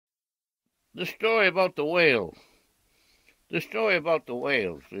The story about the whale. The story about the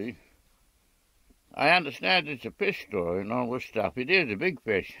whale, see? I understand it's a fish story and all this stuff. It is a big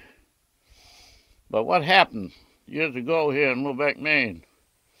fish. But what happened years ago here in Lubec, Maine,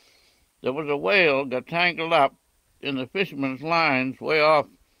 there was a whale got tangled up in the fishermen's lines way off,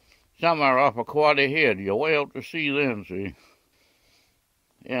 somewhere off a quarter head. You're way out to sea then, see?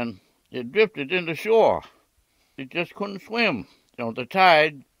 And it drifted into shore. It just couldn't swim. You know, the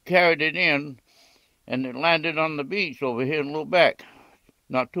tide carried it in, and it landed on the beach over here in Lubec,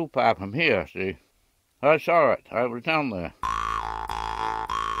 not too far from here, see? I saw it. I was down there.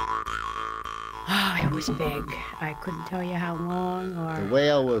 Oh, it was big. I couldn't tell you how long or... The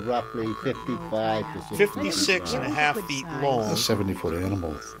whale was roughly 55 to 60 56 and a half feet long. A 70-foot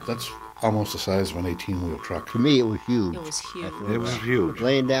animal. That's almost the size of an 18-wheel truck. To me, it was huge. It was huge. It was huge.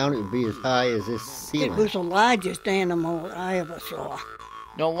 Laying down, it would be as high as this ceiling. It was the largest animal I ever saw.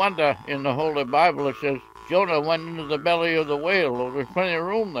 No wonder in the Holy Bible it says Jonah went into the belly of the whale. There was plenty of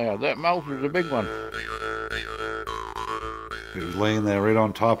room there. That mouth was a big one. It was laying there right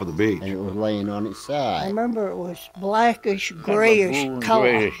on top of the beach. And it was laying on its I side. remember it was blackish, grayish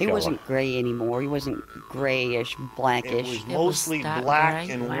color. Grayish He color. wasn't gray anymore. He wasn't grayish, It blackish. was mostly dark black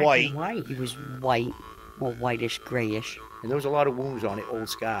gray, and black white. and white. He was white, or whitish, grayish. And there was a lot of wounds on it, old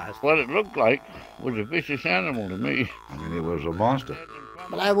scars. What it looked like was a vicious animal to me. I mean, it was a monster.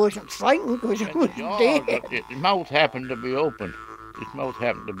 But I wasn't frightened because it was Jaws, dead. Its mouth happened to be open. Its mouth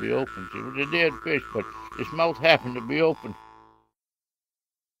happened to be open. It was a dead fish, but its mouth happened to be open.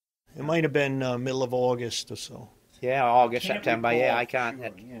 It might have been middle of August or so. Yeah, August, September, yeah, I can't.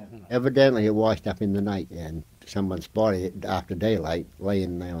 Evidently, it washed up in the night, and someone spotted it after daylight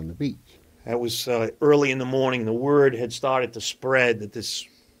laying there on the beach. That was early in the morning. The word had started to spread that this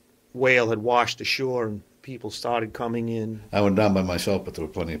whale had washed ashore, and people started coming in. I went down by myself, but there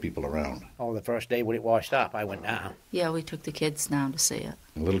were plenty of people around. Oh, the first day when it washed up, I went down. Yeah, we took the kids down to see it.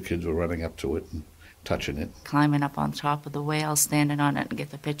 The little kids were running up to it and touching it. Climbing up on top of the whale, standing on it and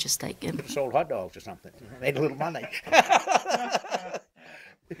get the pictures taken. Could have sold hot dogs or something. Made a little money. I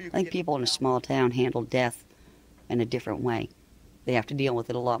think people in a small town handle death in a different way. They have to deal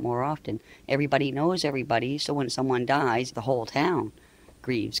with it a lot more often. Everybody knows everybody, so when someone dies, the whole town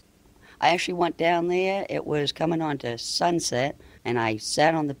grieves. I actually went down there. It was coming on to sunset, and I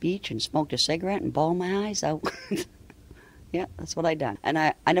sat on the beach and smoked a cigarette and bawled my eyes out. Yeah, that's what I done. And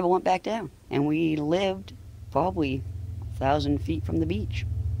I never went back down. And we lived probably 1,000 feet from the beach.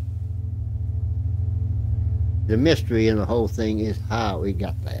 The mystery in the whole thing is how it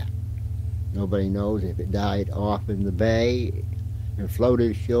got there. Nobody knows if it died off in the bay and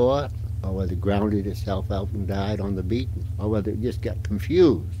floated ashore, or whether it grounded itself out and died on the beach, or whether it just got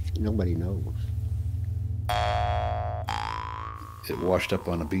confused. Nobody knows. It washed up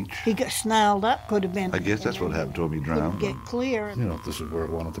on the beach. He got snarled up, could have been. I guess that's what happened to him. He drowned. Couldn't get clear. You know, this is where it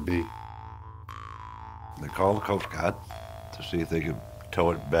wanted to be. They called the Coast Guard to see if they could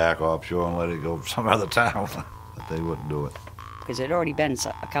tow it back offshore and let it go some other town. But they wouldn't do it. Because it had already been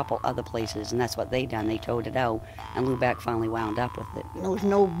a couple other places, and that's what they done. They towed it out, and Lubec finally wound up with it. There was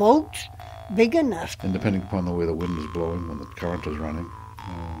no boats big enough. And depending upon the way the wind is blowing, when the current is running,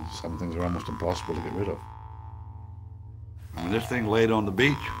 some things are almost impossible to get rid of. I mean, this thing laid on the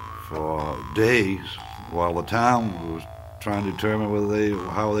beach for days while the town was trying to determine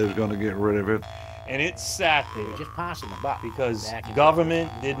how they was going to get rid of it. And it sat They there were just passing the buck. because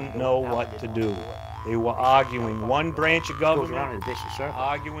government didn't know what to do. They were arguing. One branch of Goes around in government a vicious circle.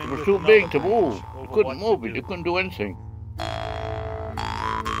 arguing It was with too another big to branch move. over You couldn't what move to it. do. You couldn't do anything.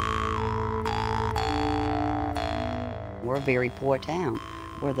 We're a very poor town.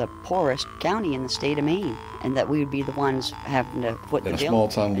 We're the poorest county in the state of Maine, and that we would be the ones having to foot In the a bill. small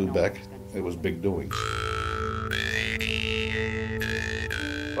town, Lubec, it was big doings.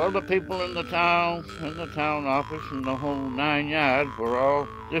 All the people in the town office, and the whole 9 yards were all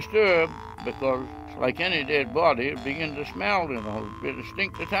disturbed because, like any dead body, it began to smell, you know. It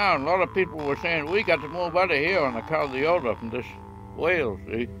stink the town. A lot of people were saying, we got to move out of here on account of the odor from this whale,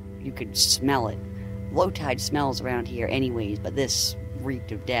 see? You could smell it. Low tide smells around here anyways, but this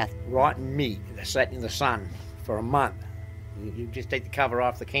reeked of death. Rotten meat that sat in the sun for a month. You just take the cover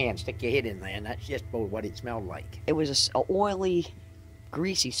off the can, stick your head in there, and that's just what it smelled like. It was a oily,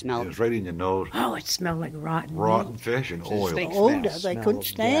 greasy smell. It was right in your nose. Oh, it smelled like rotten Rotten meat. fish and It's a oil. stink. Older, Smell they couldn't of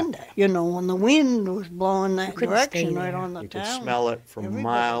stand it. You know, when the wind was blowing that couldn't direction stay right there. on the You could town. smell it from Everybody.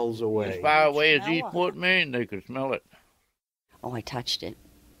 miles As away. far away as Smell it. Eastport, Maine, they could smell it. Oh, I touched it.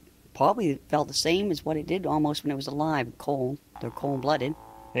 Probably felt the same as what it did almost when it was alive, cold. They're cold-blooded.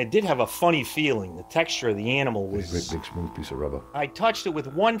 And it did have a funny feeling. The texture of the animal was... Big smooth piece of rubber. I touched it with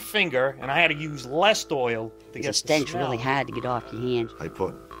one finger, and I had to use less oil to get The the stench smell. really hard to get off your hands. I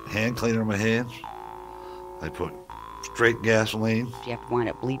put hand cleaner in my hands. I put straight gasoline. You have to wind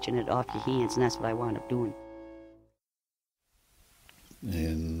up bleaching it off your hands, and that's what I wound up doing.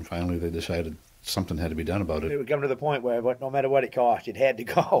 And finally they decided something had to be done about It it. would come to the point where no matter what it cost, it had to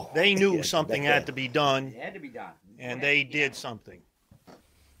go. They knew something had to be done, It had to be done. and they did something.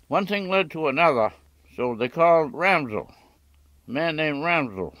 One thing led to another, so they called Ramsel, a man named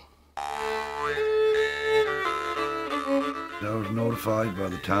Ramsel. I was notified by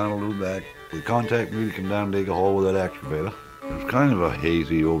the town of Lubec. They contacted me to come down and dig a hole with that excavator. It was kind of a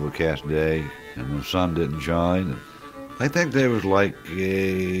hazy, overcast day, and the sun didn't shine. I think there was like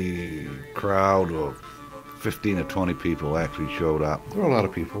a crowd of 15 or 20 people actually showed up. Mm-hmm. There were a lot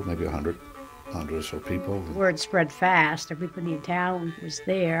of people, maybe 100 or so people. Word spread fast. Everybody in town was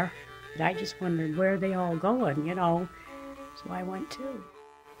there. And I just wondered where they all going, you know. So I went too.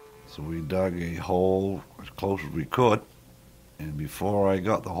 So we dug a hole as close as we could, and before I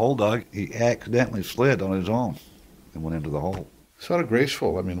got the hole dug, he accidentally slid on his own and went into the hole. Sort of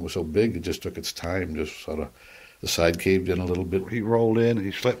graceful. I mean, it was so big, it just took its time, just sort of, the side caved in a little bit. He rolled in,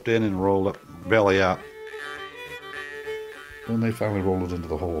 he slipped in and rolled up, belly out. When they finally rolled it into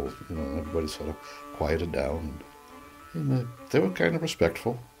the hole, you know, everybody sort of quieted down. And they were kind of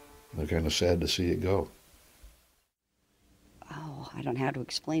respectful. They're kind of sad to see it go. Oh, I don't know how to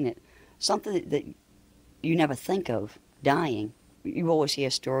explain it. Something that you never think of, dying. You always hear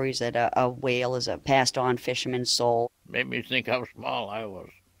stories that a whale is a passed-on fisherman's soul. Made me think how small I was.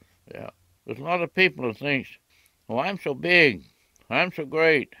 Yeah. There's a lot of people who think, oh, I'm so big, I'm so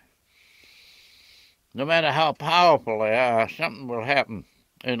great. No matter how powerful they are, something will happen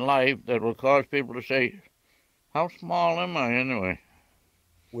in life that will cause people to say, how small am I anyway?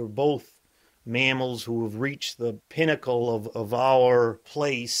 We're both mammals who have reached the pinnacle of our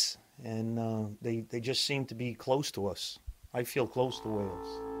place, and they just seem to be close to us. I feel close to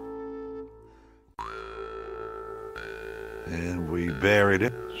whales. And we buried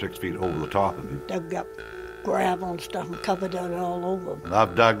it 6 feet over the top of it. Dug up gravel and stuff and covered it all over. And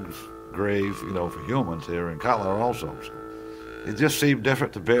I've dug grave, you know, for humans here in Cutler also. So it just seemed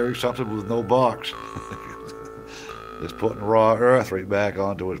different to bury something with no box. Just putting raw earth right back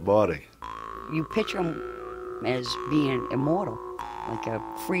onto his body. You picture them as being immortal, like a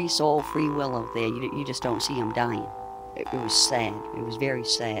free soul, free will out there. You just don't see them dying. It was sad. It was very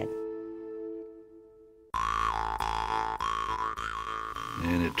sad.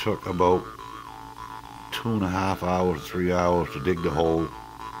 And it took about 2.5 hours, 3 hours to dig the hole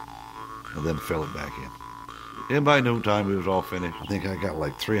and then fill it back in. And by noontime, we was all finished. I think I got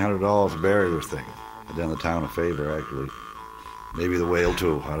like $300 to bury this thing. I done the town a favor, actually. Maybe the whale,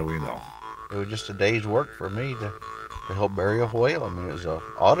 too. How do we know? It was just a day's work for me to help bury a whale. I mean, it was an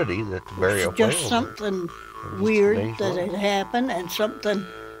oddity that to bury a whale. Just something just weird amazing. that had happened and something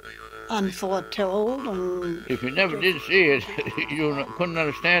unforetold. And If you never did see it, you couldn't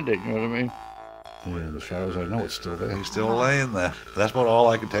understand it, you know what I mean? And as far as I know, it's still there. He's still laying there. That's about all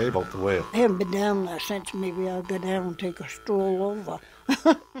I can tell you about the whale. I haven't been down there since. Maybe I'll go down and take a stroll over.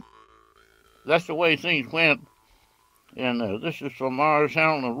 That's the way things went. And this is from our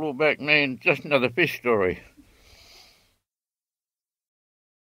town of Lubec, Maine, just another fish story.